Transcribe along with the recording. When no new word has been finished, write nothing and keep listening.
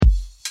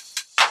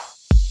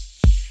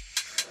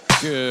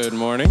Good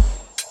morning.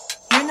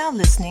 You're now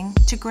listening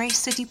to Grace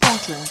City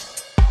Portland.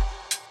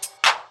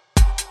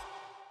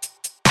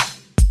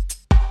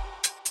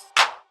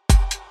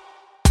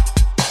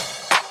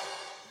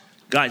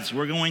 Guys,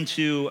 we're going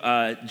to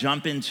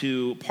jump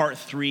into part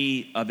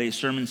 3 of a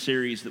sermon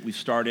series that we've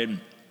started,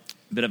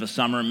 a bit of a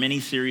summer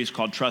mini-series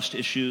called Trust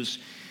Issues.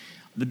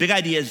 The big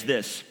idea is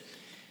this: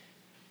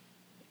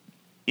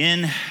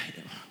 in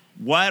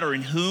what or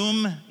in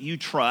whom you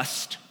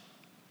trust,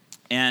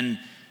 and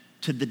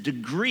to the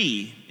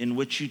degree in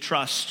which you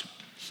trust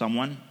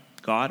someone,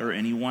 God or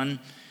anyone,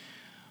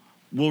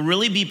 will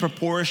really be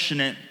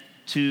proportionate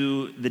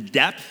to the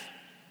depth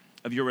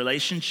of your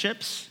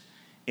relationships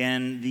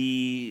and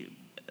the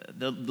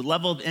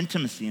level of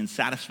intimacy and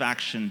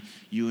satisfaction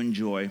you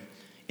enjoy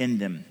in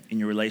them, in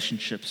your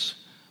relationships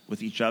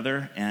with each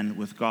other and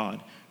with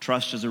God.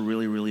 Trust is a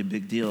really, really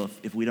big deal.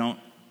 If we don't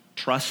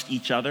trust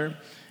each other,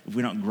 if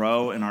we don't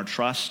grow in our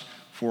trust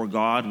for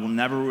God, we'll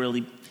never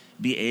really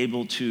be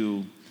able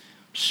to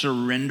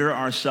surrender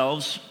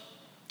ourselves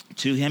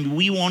to Him.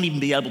 We won't even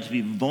be able to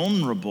be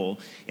vulnerable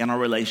in our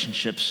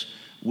relationships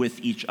with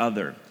each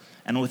other.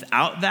 And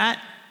without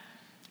that,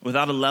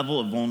 without a level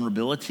of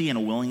vulnerability and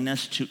a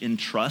willingness to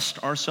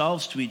entrust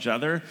ourselves to each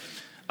other,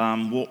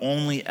 we'll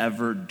only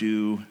ever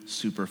do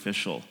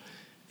superficial.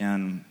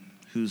 And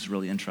who's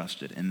really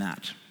interested in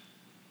that?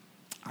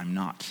 I'm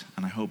not,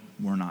 and I hope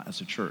we're not as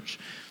a church.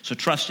 So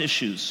trust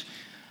issues.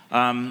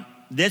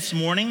 This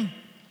morning,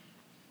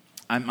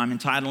 I'm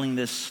entitling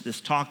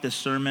this talk, this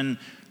sermon,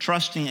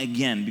 Trusting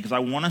Again, because I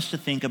want us to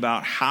think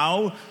about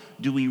how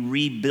do we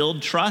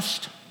rebuild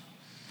trust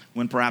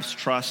when perhaps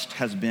trust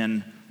has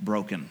been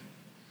broken.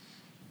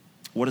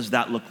 What does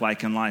that look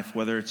like in life,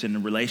 whether it's in a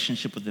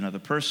relationship with another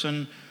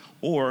person,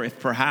 or if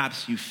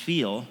perhaps you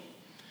feel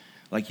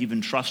like you've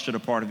entrusted a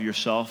part of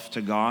yourself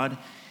to God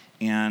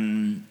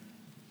and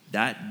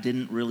that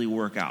didn't really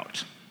work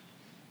out.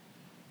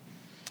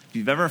 If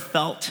you've ever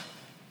felt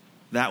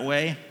that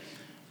way,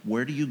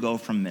 where do you go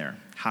from there?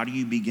 How do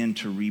you begin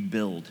to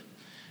rebuild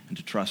and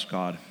to trust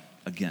God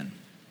again?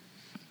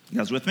 You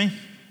guys with me?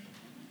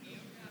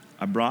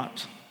 I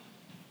brought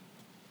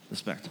the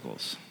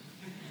spectacles.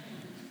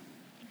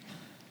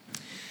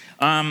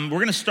 We're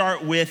going to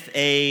start with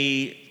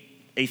a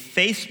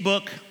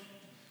Facebook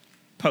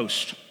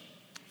post.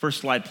 First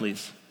slide,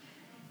 please.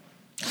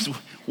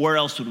 Where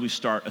else would we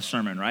start a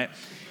sermon, right?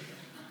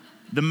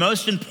 The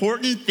most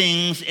important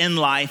things in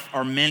life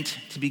are meant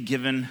to be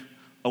given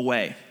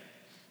away.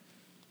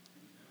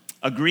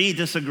 Agree,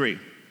 disagree?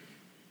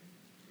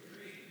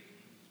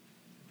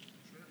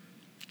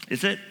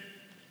 Is it?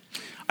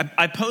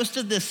 I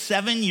posted this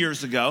 7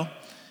 years ago,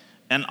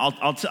 and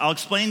I'll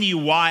explain to you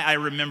why I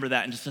remember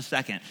that in just a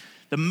second.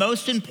 The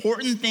most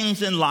important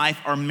things in life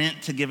are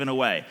meant to be given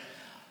away.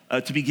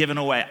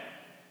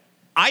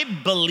 I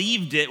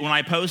believed it when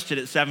I posted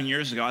it 7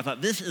 years ago. I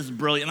thought, this is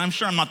brilliant. And I'm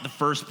sure I'm not the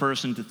first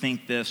person to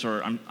think this,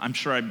 or I'm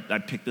sure I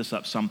picked this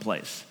up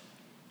someplace.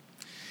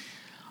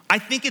 I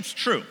think it's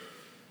true.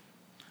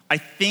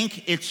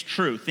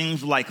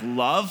 Things like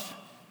love,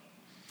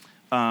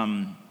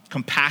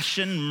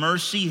 compassion,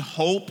 mercy,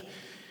 hope,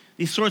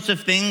 these sorts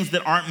of things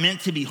that aren't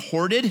meant to be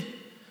hoarded.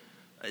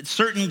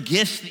 Certain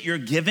gifts that you're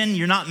given,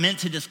 you're not meant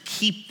to just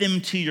keep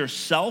them to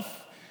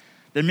yourself.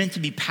 They're meant to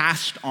be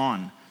passed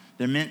on.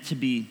 They're meant to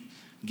be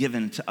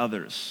given to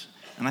others.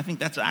 And I think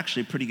that's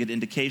actually a pretty good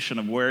indication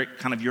of where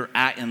kind of you're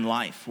at in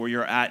life, where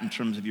you're at in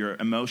terms of your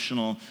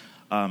emotional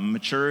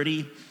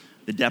maturity,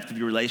 the depth of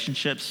your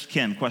relationships.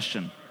 Ken,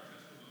 question?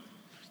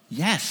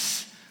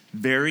 Yes,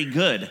 very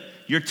good.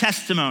 Your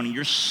testimony,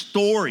 your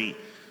story.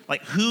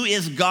 Like, who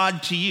is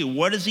God to you?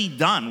 What has He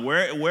done?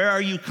 Where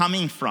are you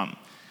coming from?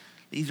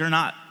 These are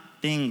not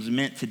things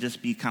meant to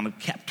just be kind of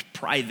kept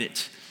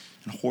private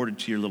and hoarded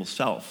to your little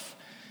self.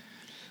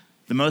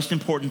 The most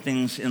important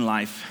things in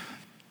life,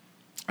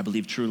 I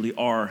believe, truly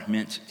are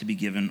meant to be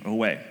given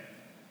away.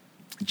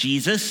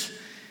 Jesus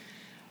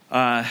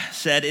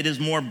said, "It is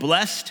more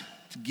blessed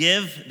to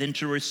give than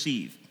to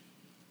receive."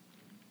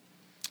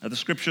 Now, the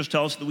scriptures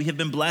tell us that we have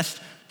been blessed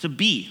to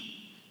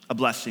be a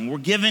blessing. We're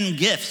given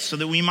gifts so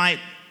that we might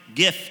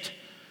gift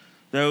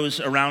those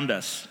around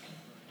us.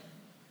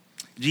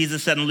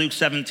 Jesus said in Luke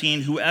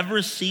 17,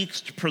 "Whoever seeks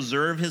to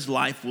preserve his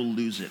life will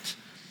lose it.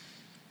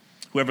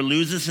 Whoever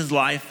loses his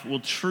life will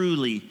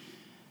truly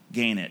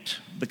gain it."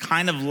 The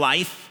kind of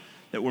life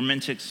that we're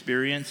meant to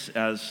experience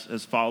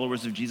as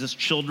followers of Jesus,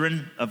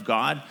 children of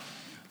God,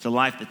 it's a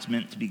life that's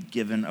meant to be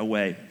given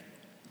away.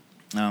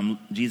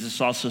 Jesus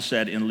also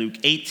said in Luke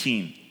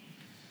 18,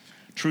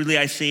 "Truly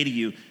I say to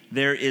you,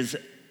 there is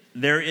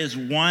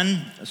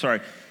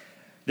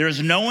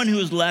no one who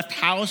has left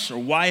house or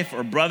wife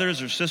or brothers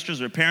or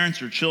sisters or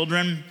parents or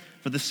children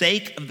for the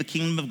sake of the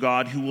kingdom of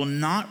God who will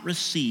not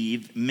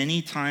receive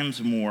many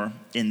times more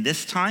in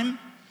this time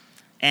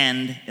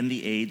and in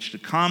the age to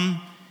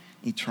come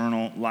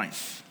eternal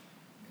life."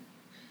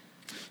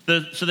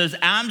 So there's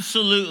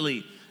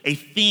absolutely a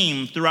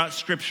theme throughout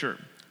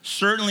Scripture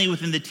certainly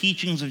within the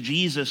teachings of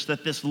Jesus,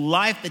 that this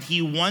life that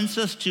he wants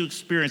us to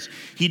experience,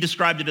 he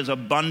described it as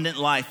abundant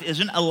life,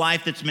 isn't a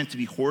life that's meant to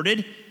be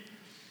hoarded.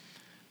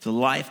 It's a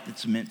life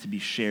that's meant to be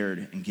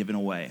shared and given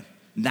away.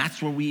 And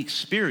that's where we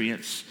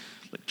experience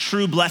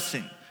true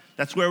blessing.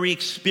 That's where we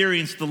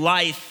experience the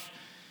life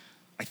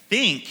I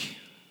think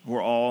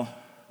we're all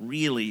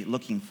really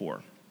looking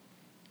for.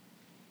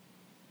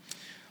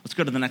 Let's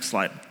go to the next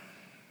slide.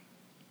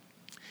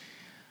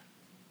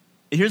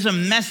 Here's a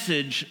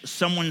message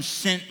someone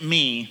sent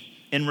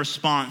me in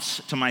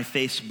response to my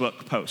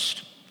Facebook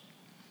post.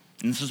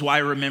 And this is why I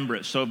remember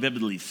it so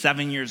vividly,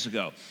 7 years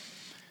ago.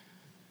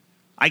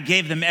 I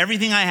gave them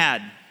everything I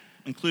had,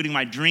 including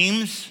my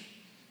dreams.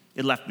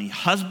 It left me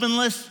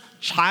husbandless,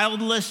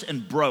 childless,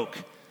 and broke.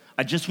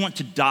 I just want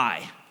to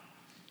die.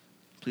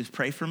 Please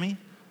pray for me.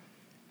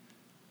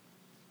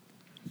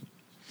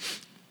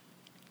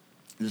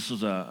 This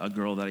was a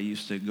girl that I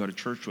used to go to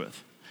church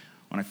with.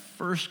 When I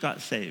first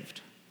got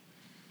saved,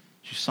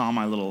 she saw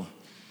my little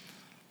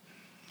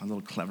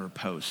clever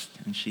post,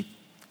 and she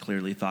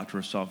clearly thought to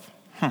herself,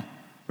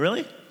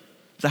 really? Is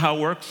that how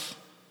it works?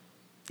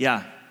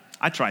 Yeah,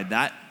 I tried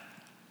that.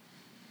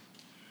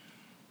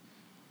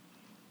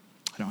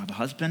 I don't have a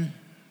husband.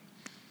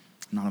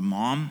 I'm not a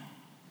mom.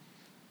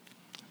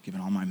 I've given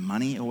all my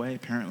money away,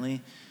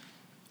 apparently.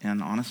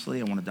 And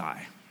honestly, I want to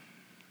die.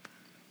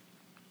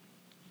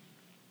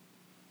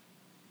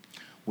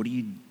 What do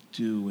you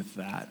do with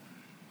that?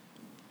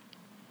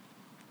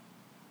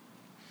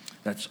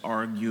 That's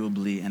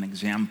arguably an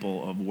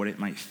example of what it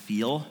might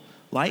feel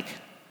like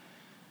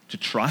to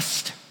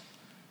trust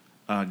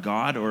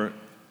God or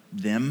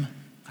them.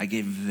 I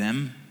gave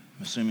them,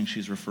 I'm assuming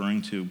she's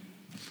referring to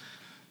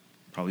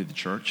probably the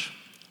church,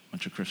 a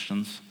bunch of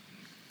Christians.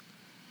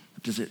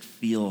 What does it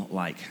feel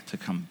like to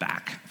come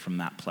back from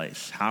that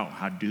place?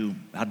 How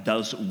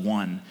does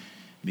one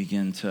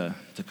begin to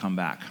come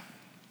back?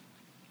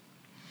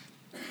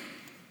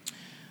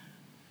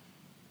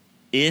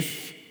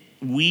 If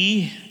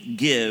we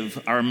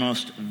give our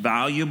most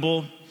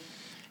valuable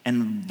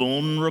and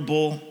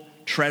vulnerable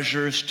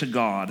treasures to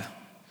God,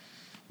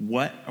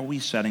 what are we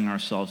setting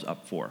ourselves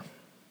up for?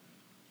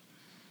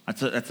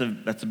 That's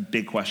a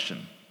big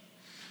question.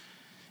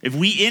 If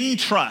we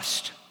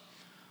entrust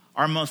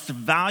our most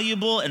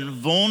valuable and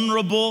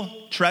vulnerable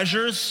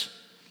treasures,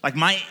 like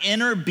my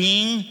inner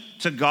being,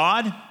 to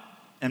God,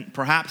 and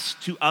perhaps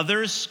to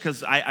others,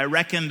 because I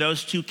reckon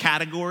those two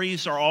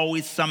categories are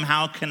always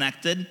somehow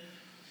connected,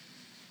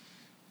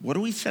 what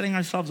are we setting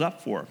ourselves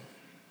up for?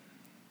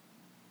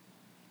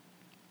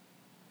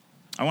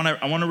 I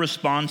want to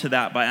respond to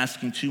that by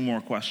asking two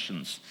more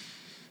questions.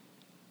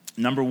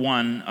 Number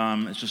one,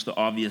 it's just the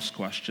obvious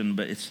question,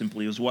 but it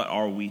simply is, what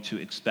are we to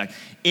expect?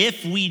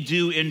 If we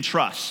do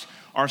entrust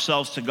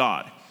ourselves to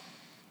God,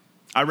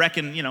 I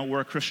reckon,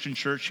 we're a Christian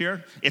church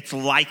here. It's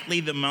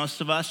likely that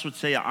most of us would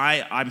say,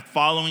 I'm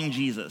following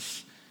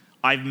Jesus.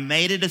 I've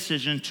made a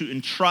decision to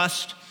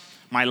entrust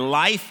my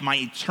life, my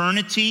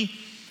eternity,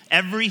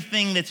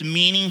 everything that's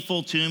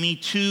meaningful to me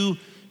to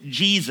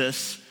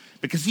Jesus,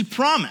 because he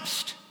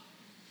promised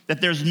that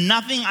there's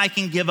nothing I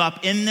can give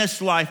up in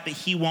this life that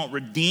he won't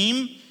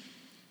redeem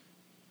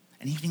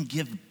and even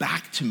give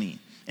back to me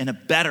in a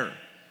better,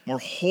 more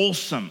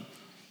wholesome,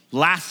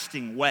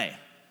 lasting way.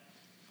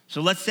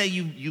 So let's say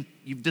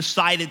you've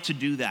decided to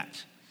do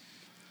that.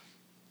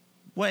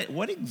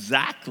 What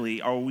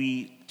exactly are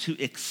we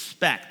to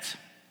expect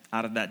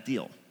out of that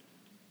deal?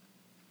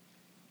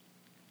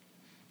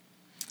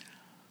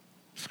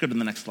 Let's go to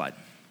the next slide.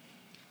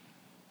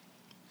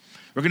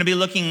 We're going to be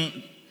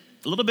looking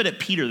a little bit at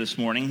Peter this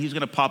morning. He's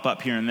going to pop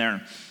up here and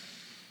there.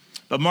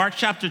 But Mark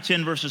chapter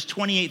 10, verses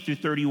 28 through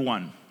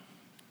 31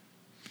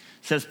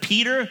 says,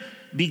 Peter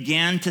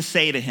began to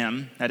say to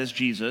him, that is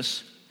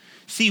Jesus,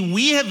 "See,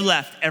 we have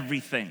left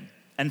everything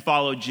and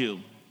followed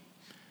you."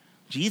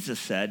 Jesus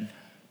said,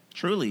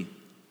 "Truly,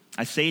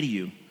 I say to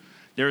you,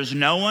 there is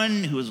no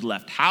one who has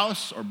left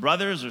house or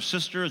brothers or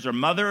sisters or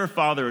mother or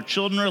father or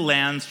children or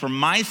lands for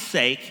my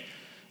sake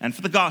and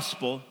for the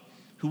gospel,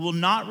 who will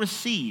not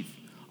receive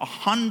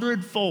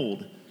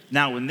 100-fold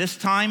now in this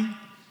time,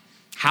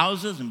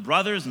 houses and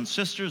brothers and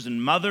sisters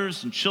and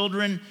mothers and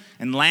children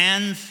and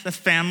lands," that's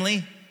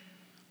family,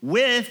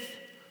 "with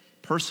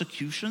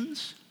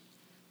persecutions,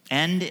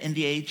 and in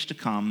the age to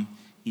come,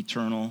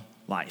 eternal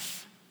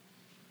life.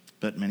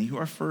 But many who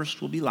are first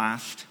will be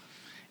last,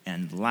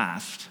 and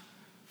last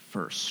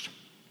first."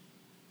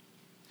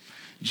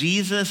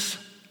 Jesus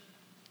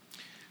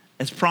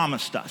has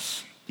promised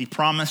us. He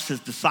promised his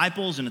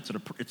disciples, and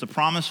it's a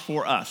promise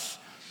for us,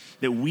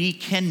 that we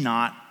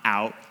cannot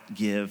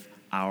outgive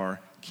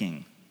our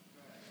King.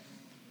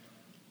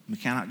 We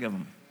cannot give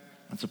him.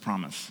 That's a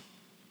promise.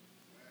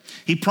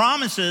 He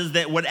promises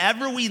that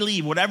whatever we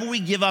leave, whatever we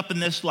give up in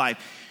this life,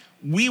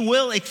 we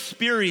will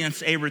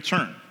experience a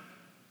return.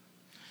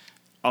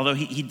 Although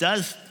he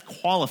does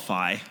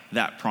qualify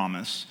that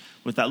promise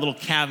with that little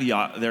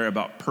caveat there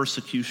about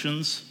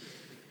persecutions.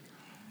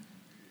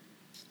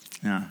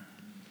 Yeah.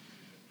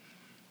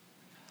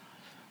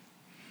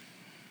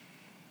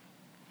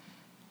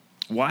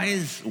 Why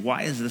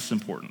is this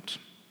important?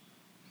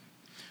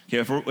 Okay,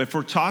 if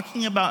we're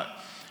talking about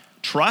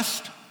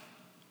trust,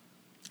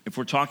 if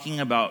we're talking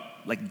about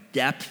like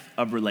depth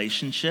of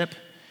relationship,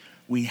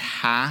 we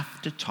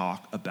have to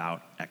talk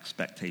about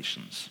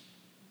expectations.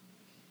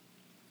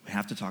 We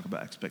have to talk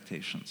about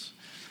expectations.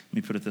 Let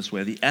me put it this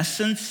way. The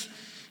essence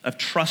of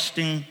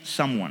trusting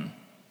someone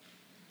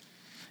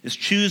is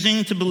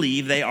choosing to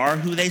believe they are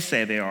who they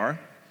say they are,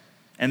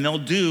 and they'll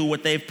do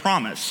what they've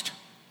promised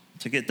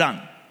to get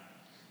done.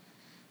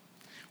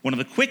 One of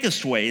the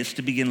quickest ways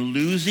to begin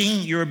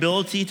losing your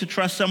ability to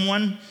trust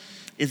someone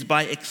is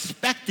by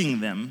expecting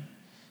them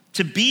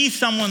to be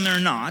someone they're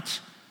not,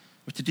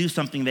 or to do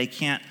something they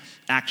can't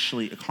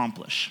actually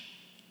accomplish.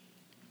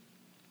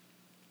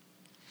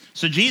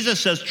 So Jesus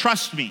says,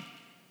 trust me.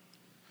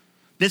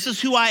 This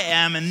is who I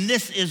am, and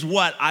this is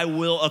what I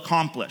will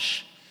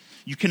accomplish.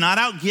 You cannot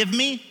outgive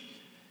me.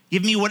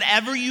 Give me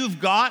whatever you've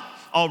got.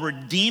 I'll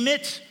redeem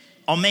it.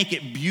 I'll make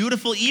it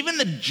beautiful. Even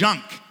the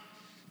junk,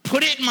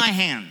 put it in my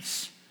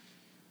hands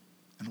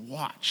and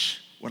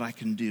watch what I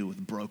can do with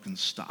broken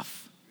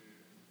stuff.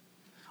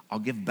 I'll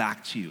give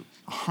back to you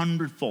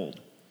 100-fold,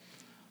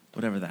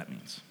 whatever that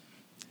means.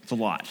 It's a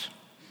lot.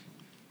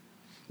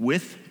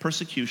 With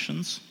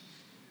persecutions.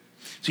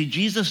 See,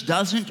 Jesus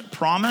doesn't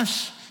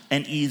promise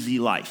an easy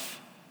life.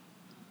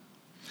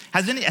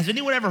 Has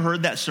anyone ever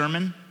heard that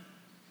sermon?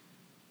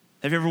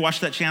 Have you ever watched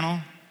that channel?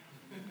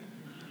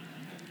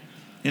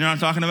 You know what I'm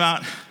talking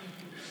about?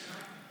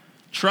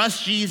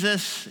 Trust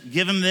Jesus,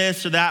 give him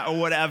this or that or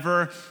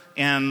whatever,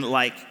 and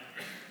like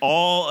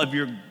all of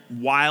your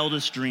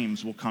wildest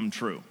dreams will come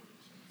true.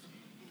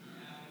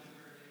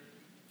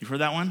 You've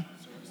heard that one?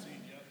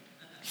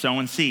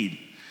 Sowing seed.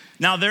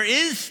 Now there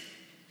is,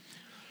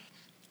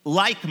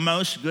 like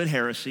most good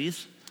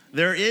heresies,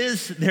 there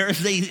is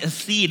a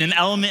seed, an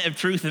element of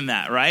truth in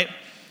that, right?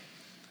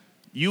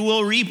 You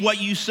will reap what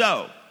you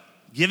sow.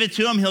 Give it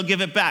to him, he'll give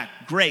it back.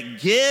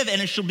 Great. Give,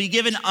 and it shall be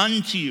given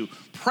unto you.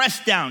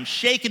 Pressed down,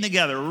 shaken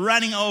together,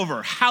 running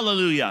over.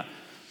 Hallelujah.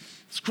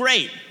 It's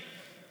great.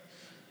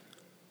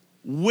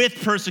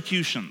 With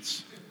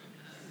persecutions.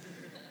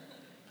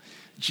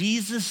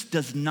 Jesus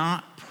does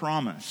not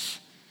promise,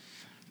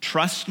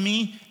 trust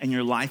me and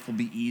your life will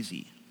be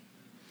easy.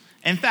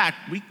 In fact,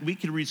 we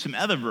could read some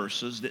other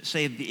verses that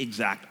say the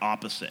exact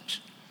opposite.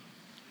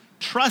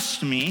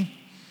 Trust me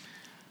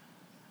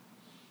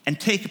and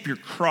take up your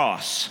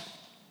cross.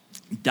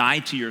 Die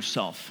to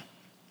yourself.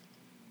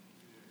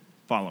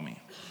 Follow me.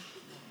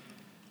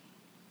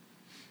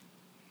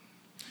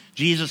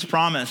 Jesus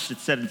promised, it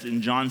said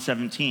in John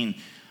 17,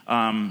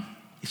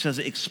 he says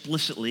it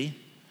explicitly,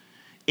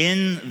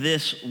 in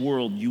this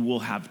world you will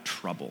have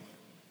trouble.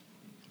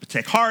 But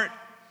take heart,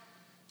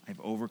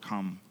 I've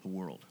overcome the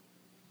world.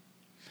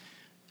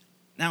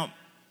 Now,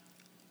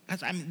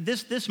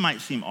 this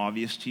might seem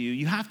obvious to you.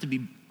 You have to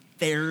be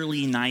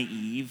fairly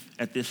naive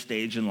at this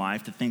stage in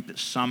life to think that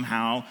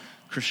somehow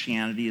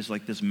Christianity is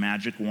like this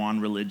magic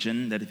wand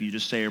religion that if you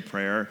just say a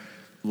prayer,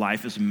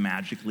 life is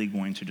magically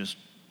going to just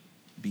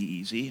be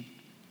easy.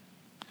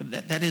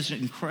 That is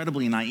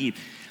incredibly naive.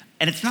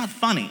 And it's not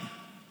funny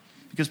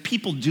because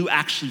people do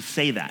actually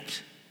say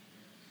that.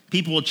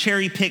 People will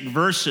cherry pick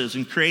verses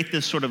and create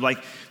this sort of like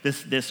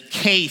this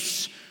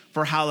case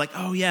for how like,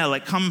 oh yeah,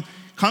 like come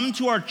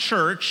to our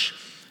church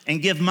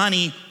and give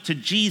money to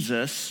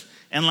Jesus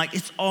and like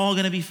it's all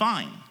gonna be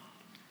fine.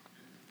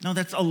 No,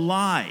 that's a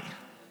lie.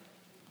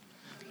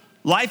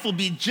 Life will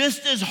be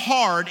just as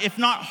hard, if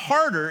not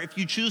harder, if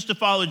you choose to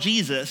follow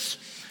Jesus,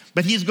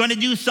 but he's going to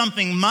do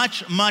something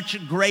much,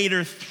 much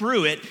greater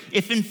through it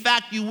if in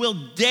fact you will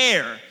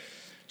dare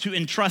to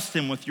entrust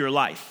him with your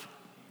life.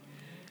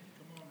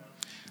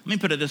 Let me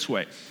put it this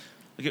way.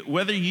 Okay,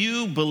 whether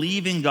you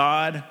believe in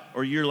God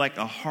or you're like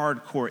a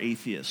hardcore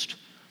atheist,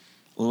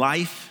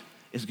 life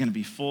is going to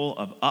be full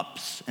of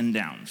ups and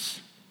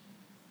downs.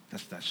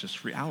 That's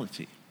just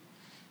reality.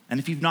 And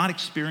if you've not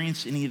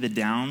experienced any of the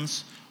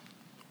downs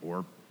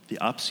or the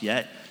ups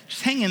yet,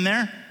 just hang in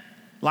there.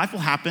 Life will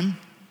happen.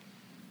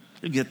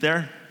 You'll get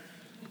there.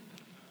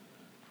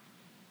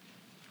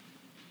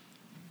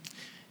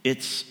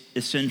 It's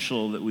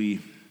essential that we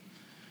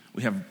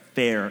have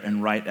fair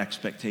and right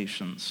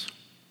expectations.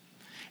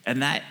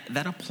 And that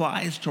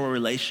applies to our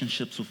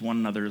relationships with one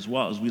another as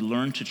well. As we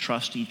learn to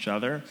trust each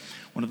other,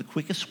 one of the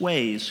quickest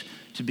ways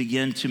to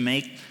begin to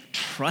make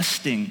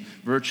trusting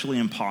virtually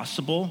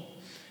impossible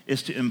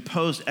is to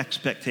impose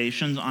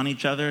expectations on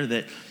each other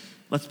that,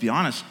 let's be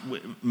honest,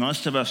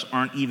 most of us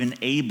aren't even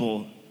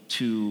able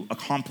to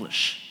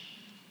accomplish.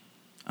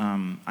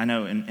 I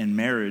know in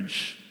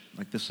marriage,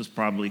 like this has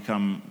probably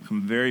come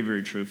very,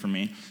 very true for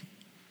me.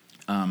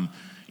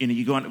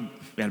 You go on,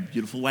 we had a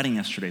beautiful wedding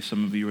yesterday.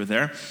 Some of you were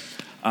there.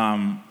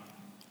 And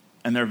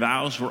their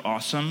vows were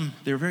awesome.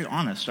 They were very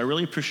honest. I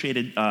really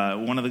appreciated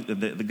one of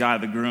the guy,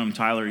 the groom,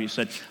 Tyler. He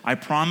said, "I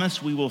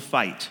promise we will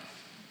fight.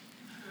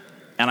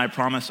 And I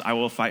promise I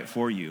will fight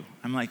for you."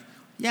 I'm like,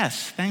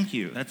 yes, thank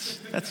you.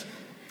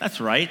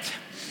 That's right.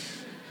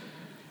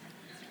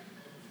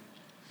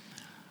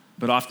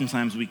 But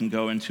oftentimes we can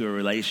go into a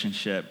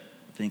relationship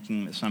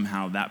thinking that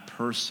somehow that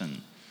person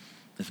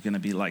is going to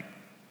be like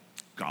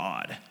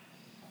God,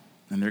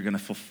 and they're going to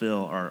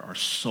fulfill our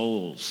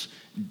soul's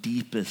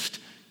deepest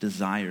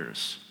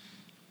desires.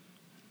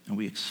 And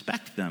we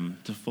expect them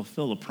to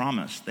fulfill a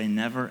promise they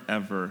never,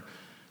 ever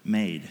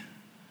made,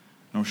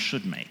 nor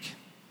should make.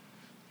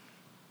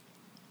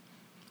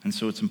 And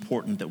so it's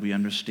important that we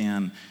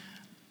understand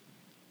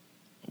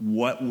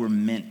what we're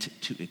meant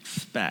to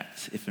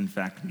expect if, in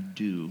fact, we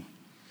do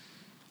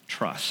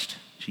trust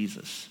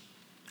Jesus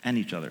and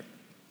each other.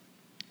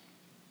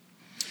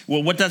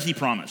 Well, what does he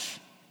promise?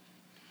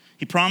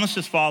 He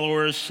promises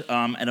followers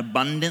an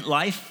abundant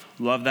life.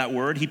 Love that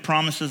word. He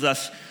promises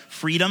us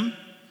freedom,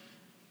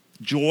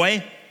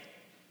 joy.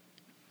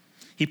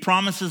 He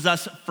promises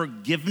us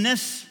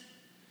forgiveness.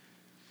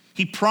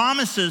 He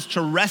promises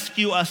to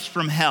rescue us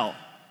from hell.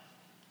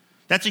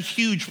 That's a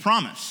huge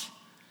promise.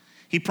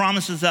 He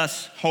promises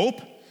us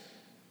hope.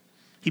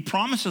 He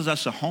promises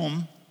us a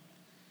home.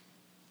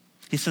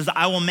 He says,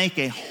 I will make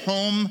a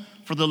home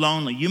for the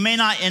lonely. You may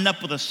not end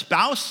up with a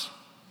spouse.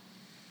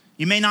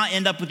 You may not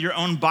end up with your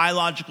own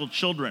biological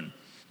children.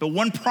 But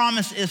one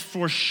promise is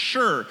for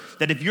sure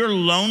that if you're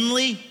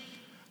lonely,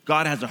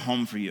 God has a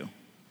home for you.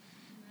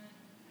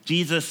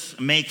 Jesus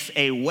makes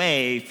a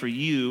way for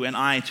you and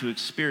I to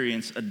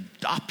experience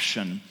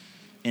adoption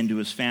into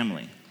his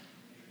family.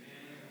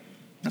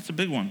 That's a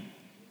big one.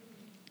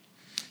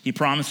 He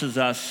promises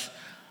us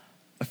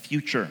a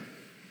future.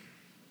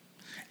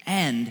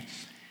 And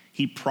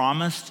he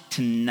promised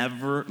to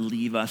never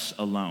leave us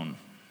alone.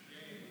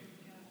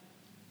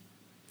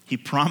 He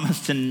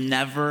promised to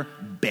never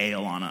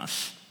bail on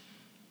us,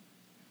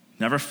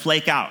 never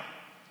flake out.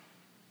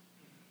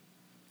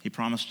 He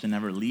promised to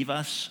never leave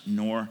us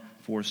nor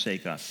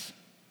forsake us.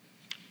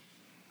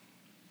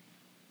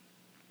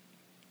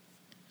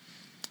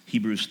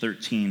 Hebrews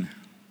 13,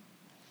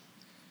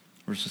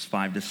 verses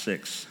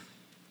 5-6.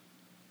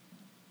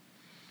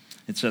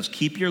 It says,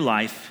 keep your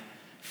life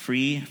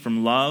free from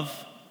the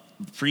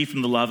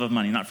love of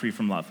money, not free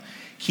from love.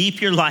 Keep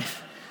your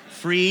life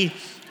free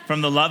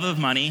from the love of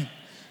money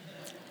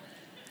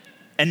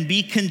and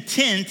be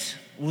content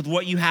with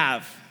what you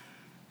have.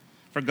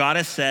 For God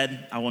has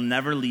said, I will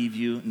never leave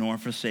you nor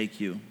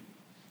forsake you.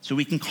 So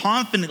we can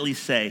confidently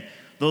say,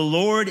 the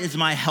Lord is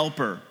my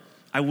helper.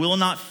 I will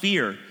not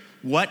fear.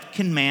 What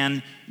can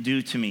man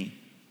do to me?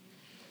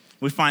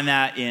 We find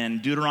that in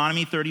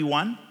Deuteronomy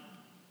 31,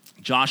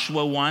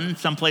 Joshua 1,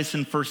 someplace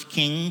in 1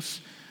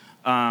 Kings,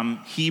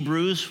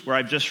 Hebrews, where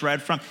I've just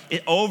read from.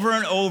 It over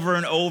and over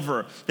and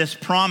over, this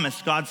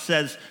promise, God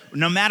says,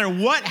 no matter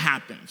what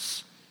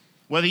happens,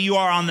 whether you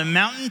are on the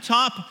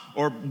mountaintop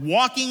or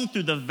walking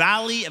through the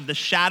valley of the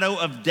shadow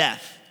of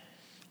death,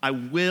 I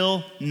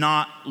will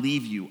not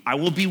leave you. I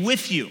will be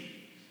with you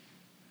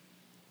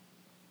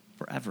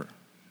forever.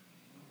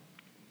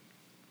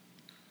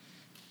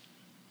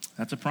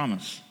 That's a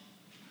promise.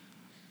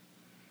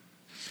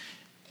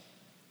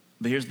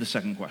 But here's the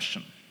second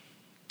question,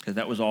 because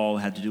that was all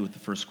had to do with the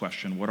first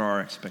question. What are our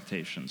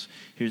expectations?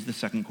 Here's the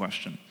second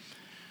question.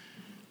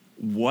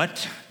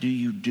 What do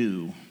you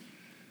do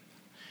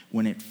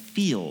when it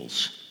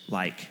feels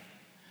like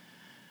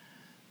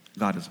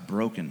God has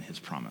broken his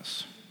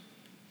promise?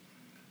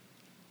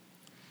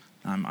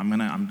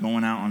 I'm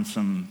going out on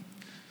some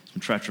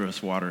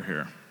treacherous water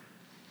here.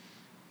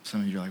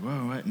 Some of you are like,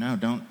 whoa, what? No,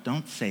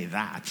 don't say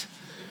that.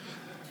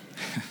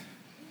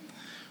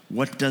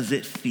 What does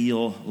it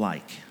feel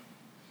like?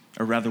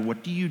 Or rather,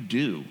 what do you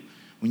do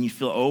when you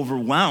feel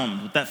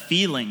overwhelmed with that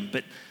feeling?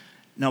 But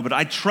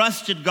I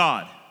trusted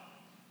God.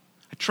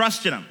 I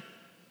trusted him.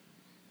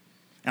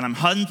 And I'm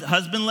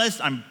husbandless,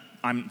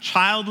 I'm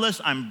childless,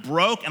 I'm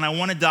broke, and I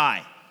want to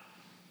die.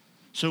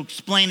 So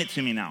explain it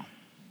to me now.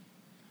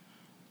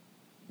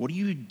 What do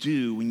you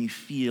do when you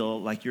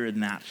feel like you're in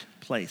that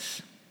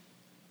place?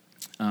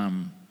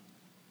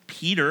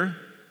 Peter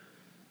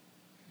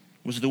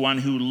was the one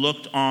who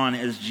looked on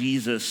as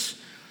Jesus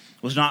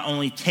was not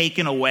only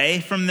taken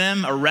away from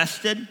them,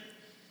 arrested,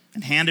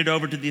 and handed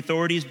over to the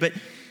authorities, but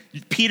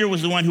Peter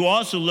was the one who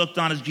also looked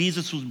on as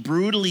Jesus was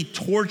brutally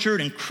tortured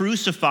and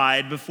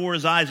crucified before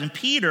his eyes. And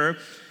Peter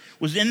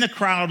was in the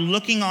crowd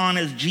looking on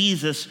as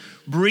Jesus,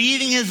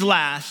 breathing his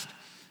last,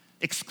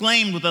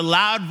 exclaimed with a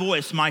loud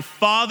voice, my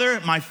Father,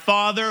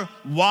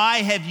 why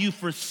have you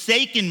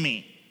forsaken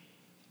me?"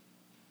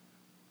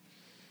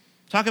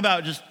 Talk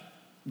about just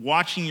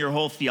watching your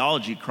whole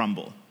theology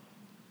crumble.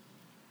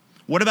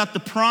 What about the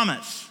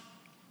promise?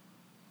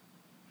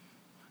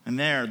 And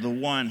there, the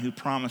one who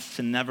promised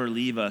to never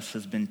leave us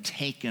has been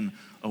taken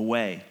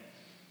away,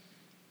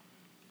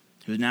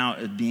 who now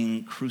is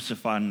being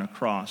crucified on a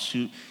cross,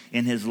 who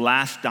in his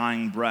last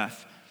dying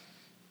breath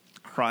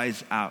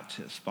cries out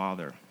to his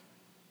Father,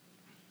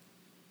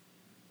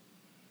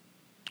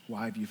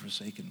 "Why have you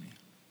forsaken me?"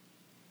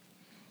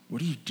 What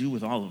do you do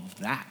with all of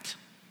that?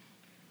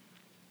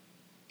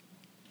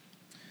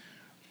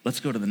 Let's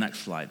go to the next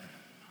slide.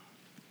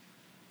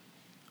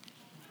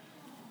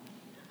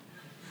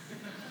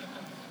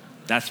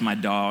 That's my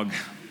dog.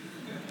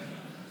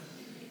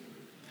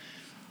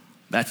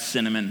 That's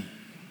Cinnamon.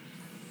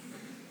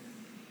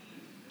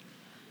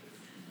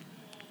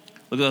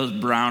 Look at those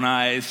brown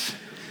eyes.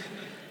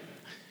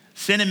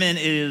 Cinnamon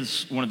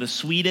is one of the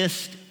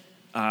sweetest,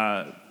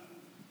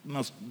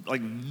 most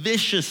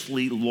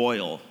viciously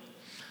loyal.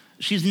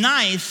 She's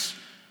nice,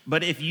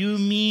 but if you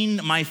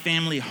mean my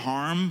family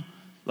harm,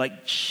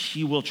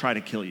 she will try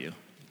to kill you,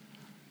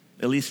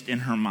 at least in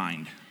her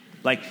mind.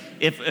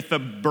 If a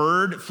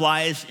bird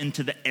flies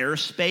into the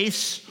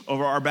airspace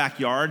over our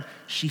backyard,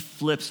 she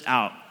flips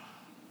out.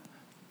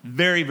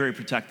 Very, very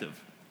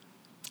protective.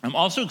 I'm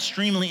also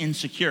extremely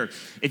insecure.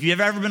 If you've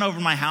ever been over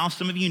to my house,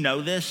 some of you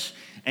know this,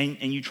 and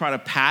you try to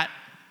pat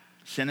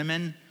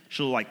Cinnamon,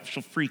 she'll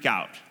freak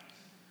out.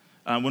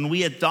 When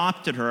we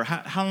adopted her,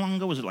 how long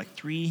ago was it?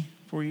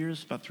 4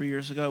 years? About 3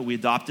 years ago, we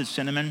adopted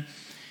Cinnamon.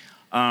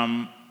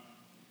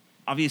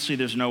 Obviously,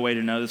 there's no way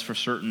to know this for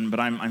certain,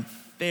 but I'm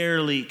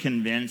fairly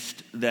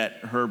convinced that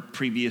her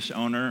previous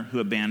owner who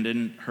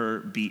abandoned her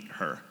beat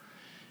her.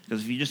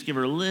 Because if you just give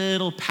her a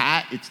little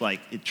pat, it's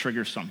it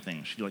triggers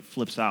something. She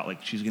flips out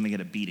she's going to get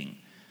a beating.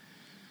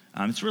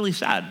 It's really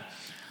sad.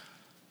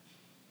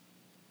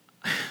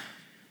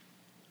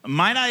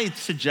 Might I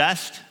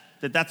suggest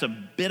that that's a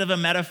bit of a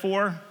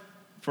metaphor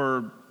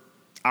for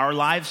our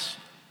lives?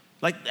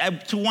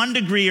 To one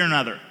degree or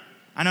another.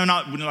 I know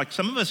not,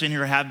 some of us in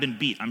here have been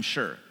beat, I'm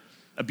sure.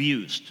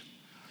 Abused.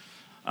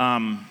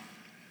 Some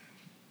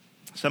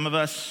of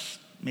us,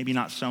 maybe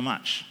not so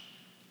much.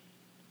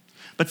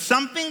 But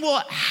something will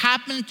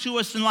happen to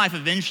us in life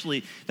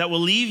eventually that will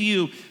leave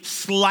you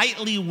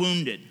slightly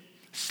wounded,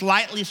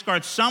 slightly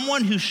scarred.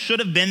 Someone who should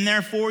have been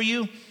there for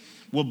you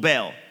will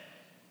bail.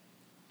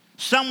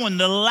 Someone,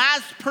 the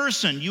last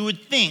person you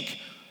would think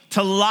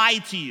to lie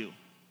to you,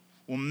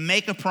 will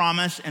make a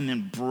promise and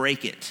then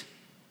break it.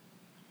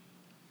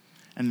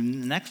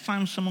 And the next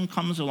time someone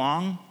comes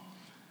along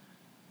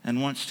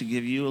and wants to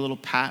give you a little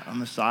pat on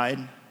the side,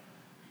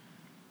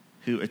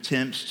 who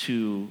attempts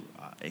to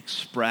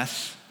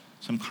express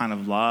some kind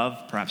of love,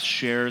 perhaps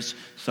shares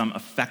some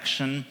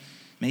affection,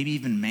 maybe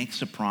even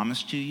makes a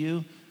promise to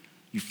you,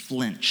 you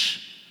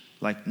flinch.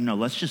 No,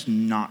 let's just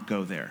not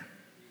go there.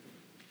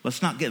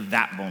 Let's not get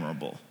that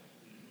vulnerable.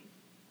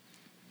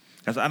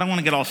 Because I don't want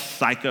to get all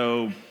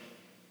psychotherapeutic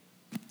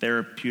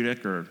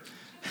or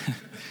I'm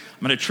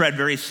going to tread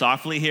very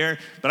softly here,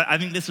 but I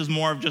think this is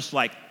more of just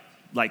like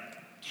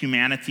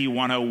humanity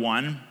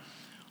 101.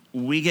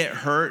 We get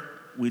hurt,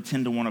 we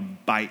tend to want to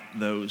bite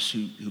those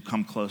who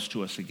come close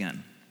to us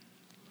again.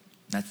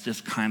 That's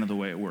just kind of the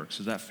way it works.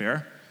 Is that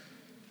fair?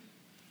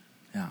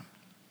 Yeah.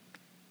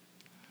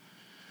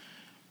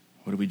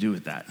 What do we do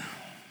with that?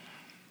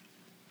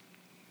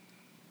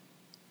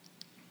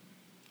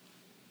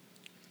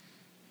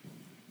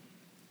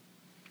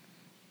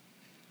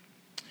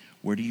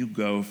 Where do you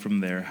go from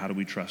there? How do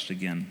we trust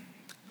again?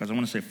 Because I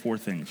want to say 4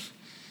 things.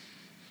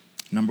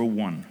 Number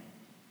 1,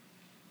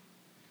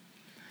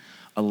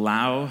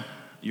 allow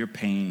your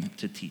pain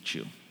to teach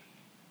you.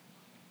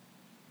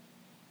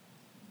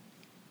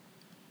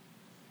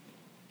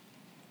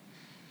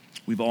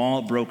 We've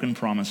all broken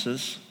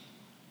promises.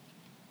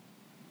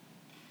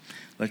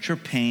 Let your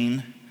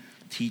pain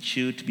teach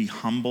you to be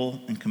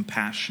humble and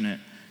compassionate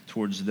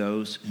towards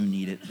those who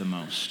need it the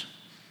most.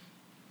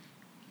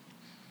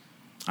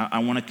 I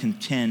want to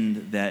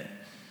contend that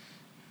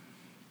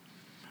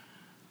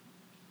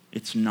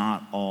it's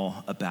not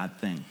all a bad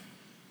thing.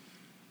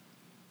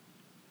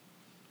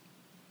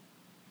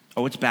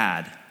 Oh, it's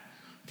bad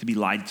to be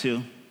lied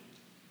to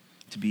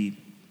be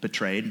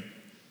betrayed.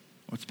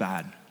 Oh, it's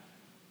bad.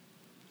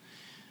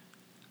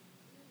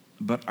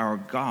 But our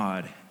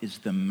God is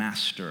the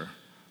master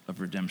of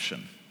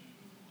redemption.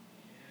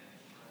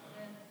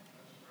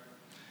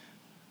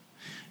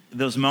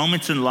 Those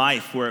moments in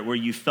life where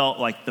you felt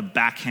like the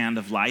backhand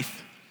of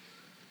life,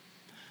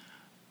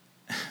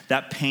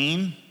 that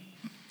pain,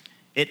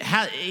 it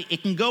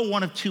can go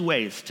one of 2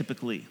 ways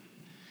typically.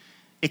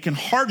 It can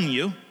harden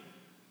you,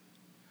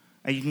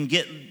 and you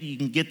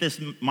can get this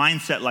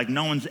mindset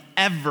no one's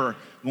ever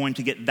going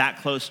to get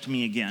that close to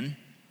me again.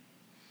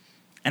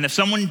 And if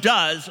someone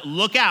does,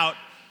 look out,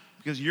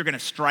 because you're going to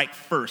strike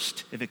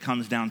first if it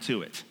comes down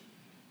to it.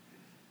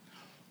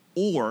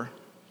 Or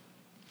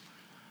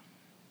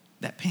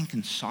that pain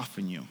can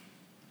soften you.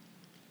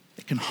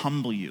 It can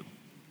humble you.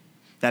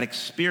 That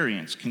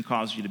experience can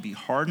cause you to be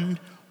hardened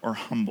or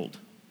humbled.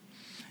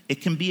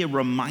 It can be a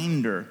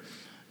reminder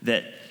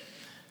that,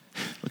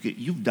 look,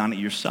 you've done it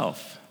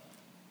yourself.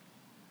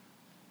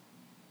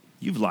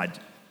 You've lied,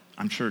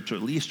 I'm sure, to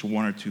at least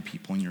 1 or 2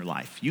 people in your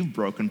life. You've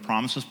broken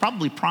promises,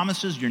 probably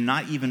promises you're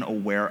not even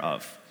aware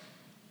of.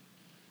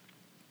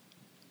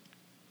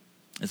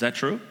 Is that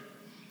true?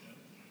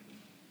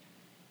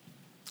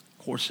 Of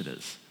course it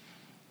is.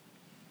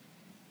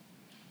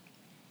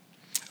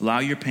 Allow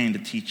your pain to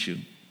teach you.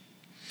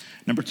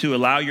 Number 2,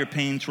 allow your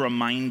pain to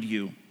remind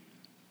you.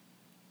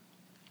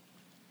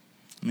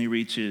 Let me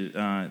read you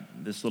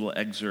this little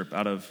excerpt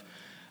out of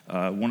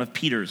one of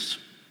Peter's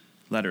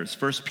letters.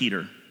 1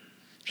 Peter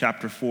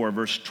chapter 4,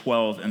 verse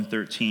 12 and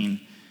 13.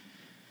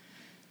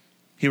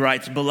 He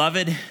writes,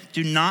 "Beloved,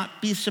 do not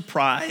be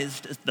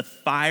surprised at the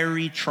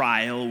fiery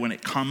trial when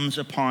it comes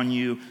upon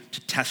you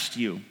to test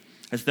you,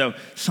 as though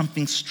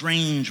something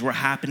strange were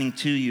happening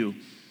to you.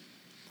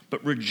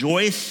 But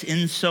rejoice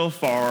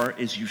insofar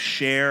as you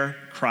share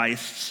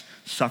Christ's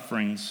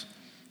sufferings,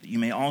 that you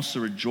may also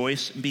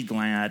rejoice and be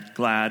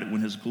glad when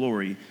his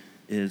glory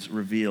is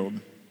revealed."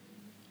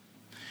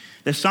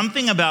 There's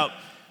something about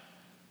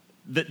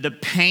the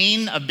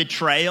pain of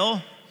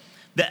betrayal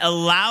that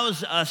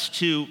allows us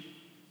to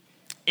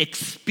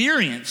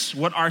experience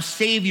what our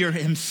Savior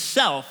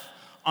himself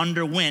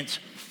underwent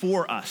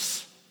for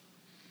us.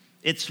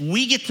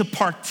 We get to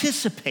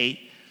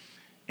participate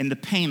in the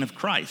pain of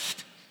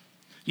Christ.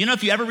 You know,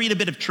 if you ever read a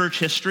bit of church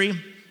history,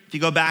 if you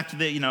go back to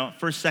the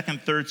first,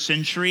 second, third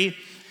century,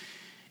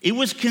 it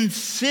was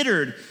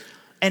considered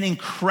an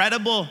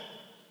incredible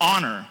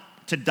honor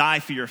to die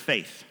for your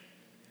faith.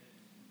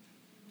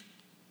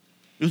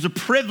 It was a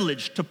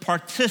privilege to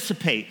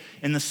participate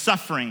in the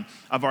suffering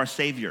of our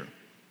Savior.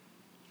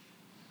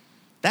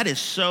 That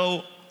is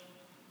so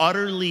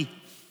utterly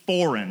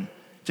foreign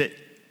to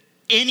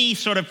any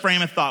sort of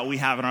frame of thought we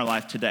have in our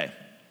life today,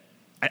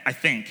 I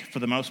think, for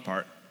the most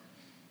part.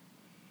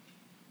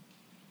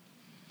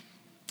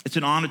 It's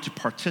an honor to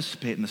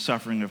participate in the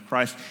suffering of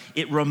Christ.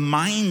 It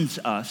reminds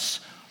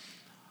us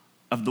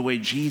of the way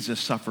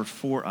Jesus suffered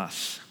for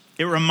us.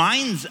 It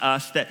reminds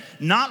us that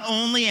not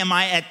only am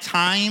I at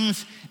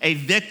times a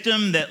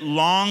victim that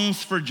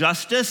longs for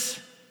justice,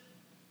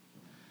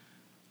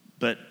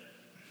 but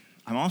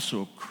I'm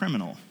also a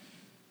criminal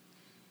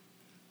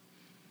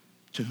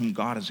to whom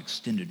God has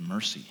extended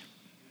mercy.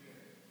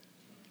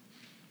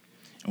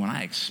 And when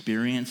I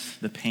experience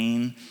the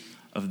pain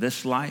of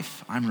this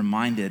life, I'm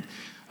reminded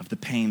of the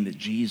pain that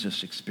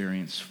Jesus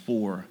experienced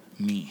for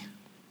me.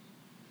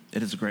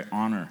 It is a great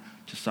honor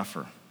to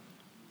suffer.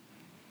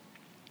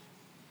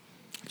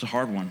 It's a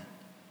hard one.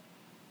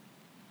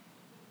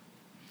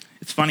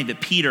 It's funny that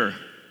Peter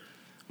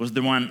was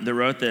the one that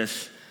wrote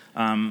this.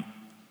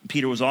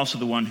 Peter was also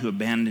the one who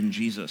abandoned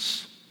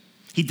Jesus.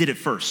 He did it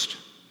first.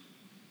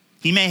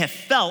 He may have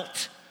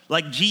felt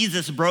like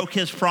Jesus broke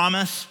his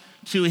promise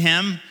to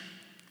him.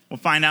 We'll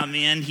find out in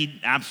the end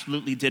he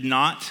absolutely did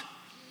not.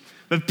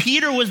 But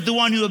Peter was the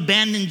one who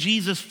abandoned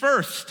Jesus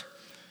first.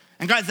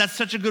 And guys, that's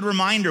such a good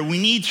reminder. We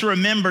need to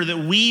remember that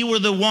we were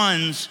the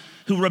ones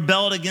who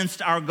rebelled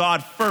against our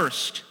God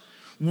first.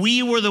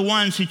 We were the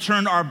ones who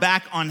turned our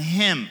back on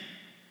him.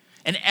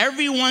 And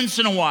every once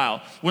in a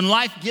while, when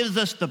life gives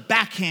us the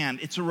backhand,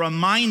 it's a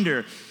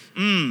reminder,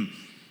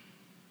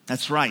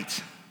 that's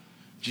right.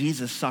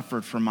 Jesus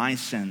suffered for my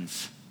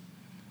sins.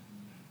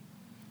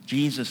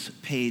 Jesus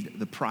paid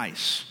the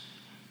price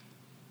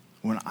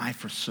when I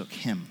forsook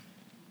him.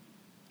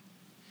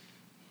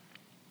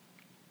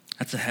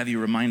 That's a heavy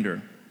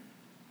reminder.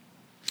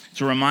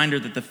 It's a reminder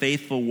that the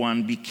faithful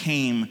one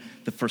became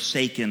the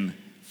forsaken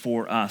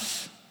for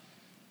us.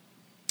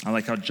 I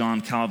like how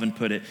John Calvin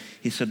put it.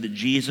 He said that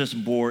Jesus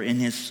bore in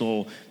his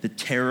soul the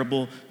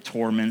terrible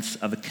torments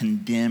of a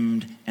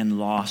condemned and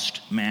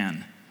lost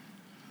man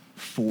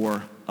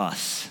for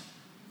us.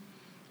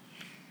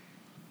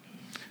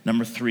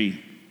 Number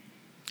 3,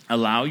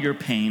 allow your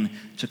pain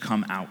to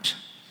come out.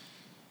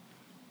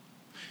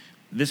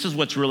 This is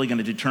what's really going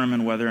to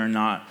determine whether or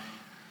not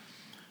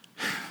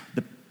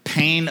the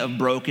pain of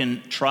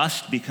broken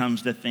trust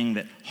becomes the thing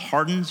that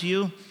hardens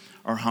you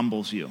or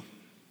humbles you.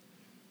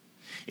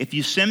 If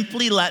you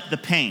simply let the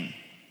pain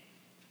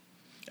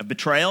of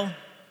betrayal,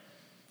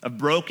 of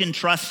broken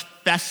trust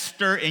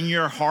fester in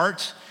your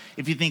heart,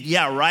 if you think,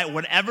 yeah, right,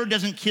 whatever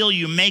doesn't kill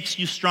you makes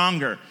you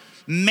stronger,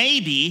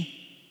 maybe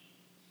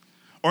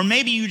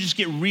you just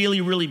get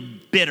really, really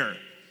bitter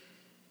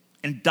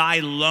and die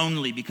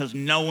lonely because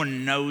no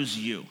one knows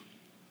you.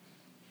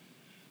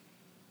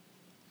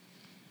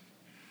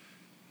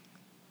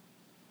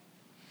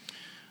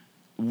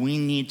 We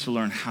need to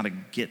learn how to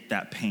get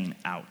that pain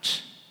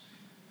out.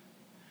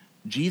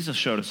 Jesus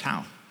showed us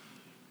how.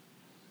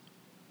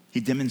 He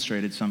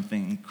demonstrated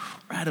something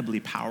incredibly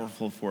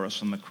powerful for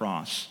us on the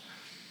cross.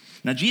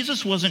 Now,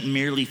 Jesus wasn't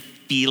merely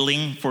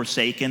feeling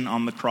forsaken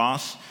on the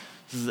cross.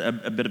 This is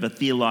a bit of a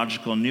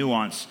theological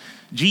nuance.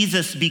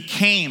 Jesus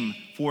became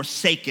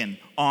forsaken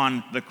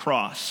on the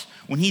cross.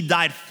 When he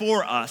died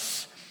for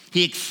us,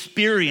 he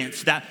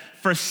experienced that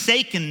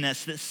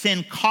forsakenness that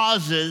sin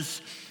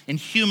causes in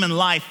human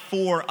life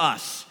for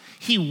us.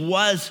 He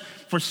was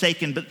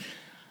forsaken, but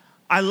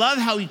I love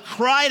how he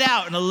cried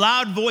out in a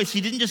loud voice.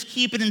 He didn't just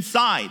keep it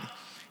inside.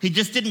 He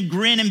just didn't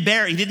grin and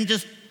bear it. He didn't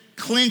just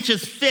clench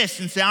his fist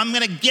and say, I'm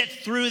going to get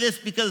through this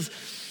because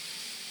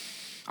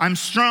I'm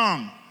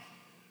strong.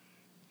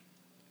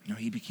 No,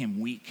 he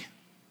became weak.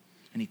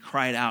 And he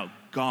cried out,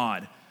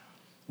 God,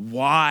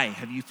 why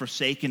have you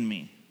forsaken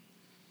me?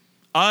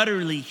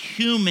 Utterly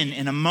human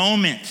in a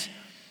moment.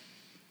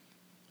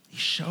 He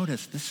showed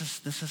us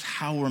this is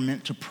how we're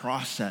meant to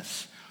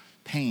process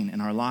pain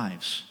in our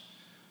lives.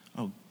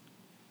 Oh,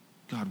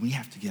 God, we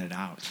have to get it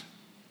out.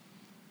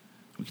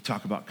 We could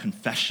talk about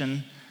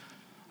confession.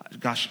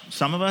 Gosh,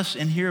 some of us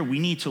in here, we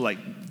need to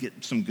get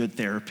some good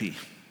therapy.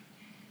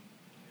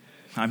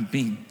 I'm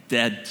being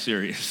dead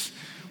serious.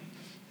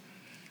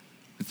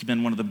 It's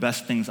been one of the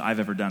best things I've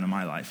ever done in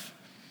my life.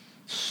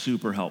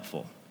 Super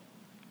helpful.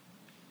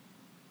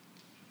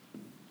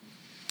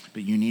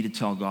 But you need to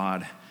tell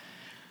God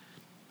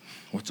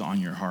what's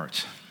on your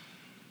heart.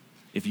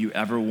 If you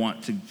ever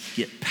want to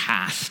get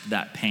past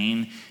that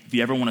pain, if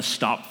you ever want to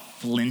stop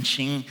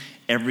flinching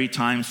every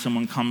time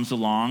someone comes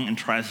along and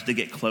tries to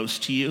get close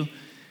to you,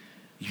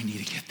 you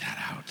need to get that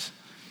out.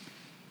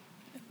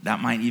 That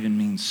might even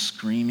mean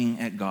screaming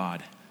at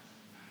God.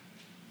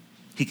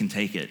 He can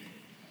take it.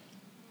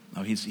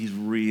 Oh, he's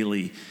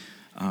really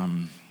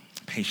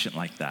patient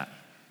like that.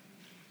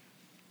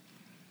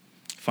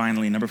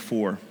 Finally, number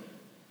 4,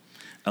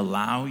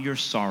 allow your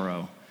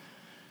sorrow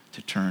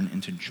to turn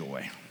into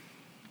joy.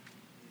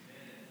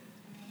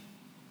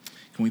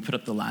 Can we put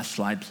up the last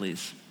slide,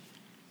 please?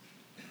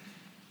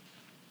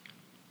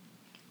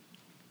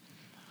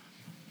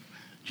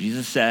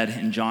 Jesus said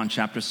in John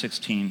chapter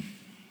 16,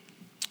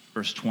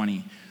 verse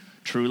 20,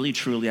 "Truly,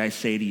 truly, I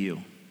say to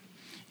you,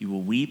 you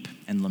will weep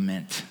and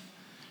lament,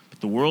 but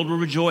the world will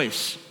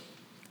rejoice."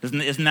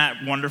 Isn't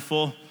that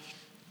wonderful?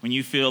 When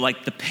you feel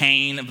like the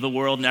pain of the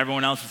world and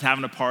everyone else is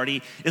having a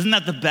party. Isn't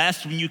that the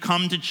best when you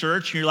come to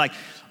church and you're like,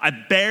 I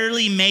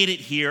barely made it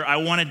here, I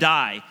want to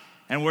die.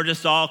 And we're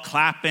just all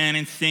clapping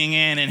and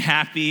singing and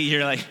happy.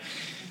 You're like,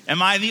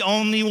 am I the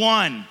only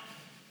one?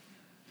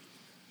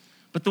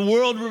 But the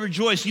world will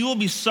rejoice. You will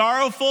be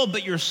sorrowful,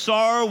 but your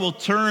sorrow will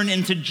turn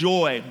into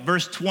joy.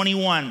 Verse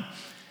 21,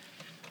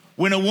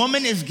 when a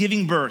woman is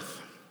giving birth,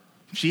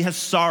 she has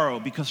sorrow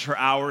because her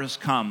hour has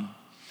come.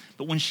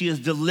 But when she has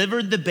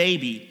delivered the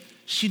baby,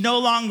 she no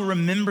longer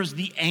remembers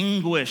the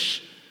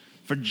anguish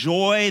for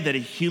joy that a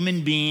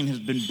human being has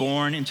been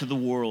born into the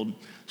world.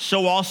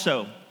 So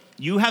also,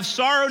 you have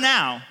sorrow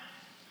now,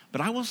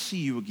 but I will see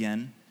you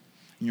again,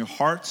 and your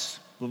hearts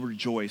will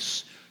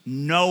rejoice.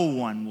 No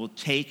one will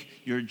take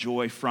your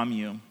joy from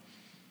you.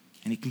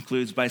 And he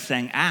concludes by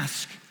saying,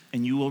 ask,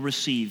 and you will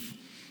receive,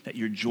 that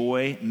your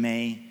joy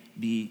may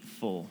be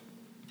full.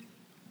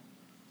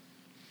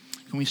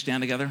 Can we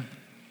stand together?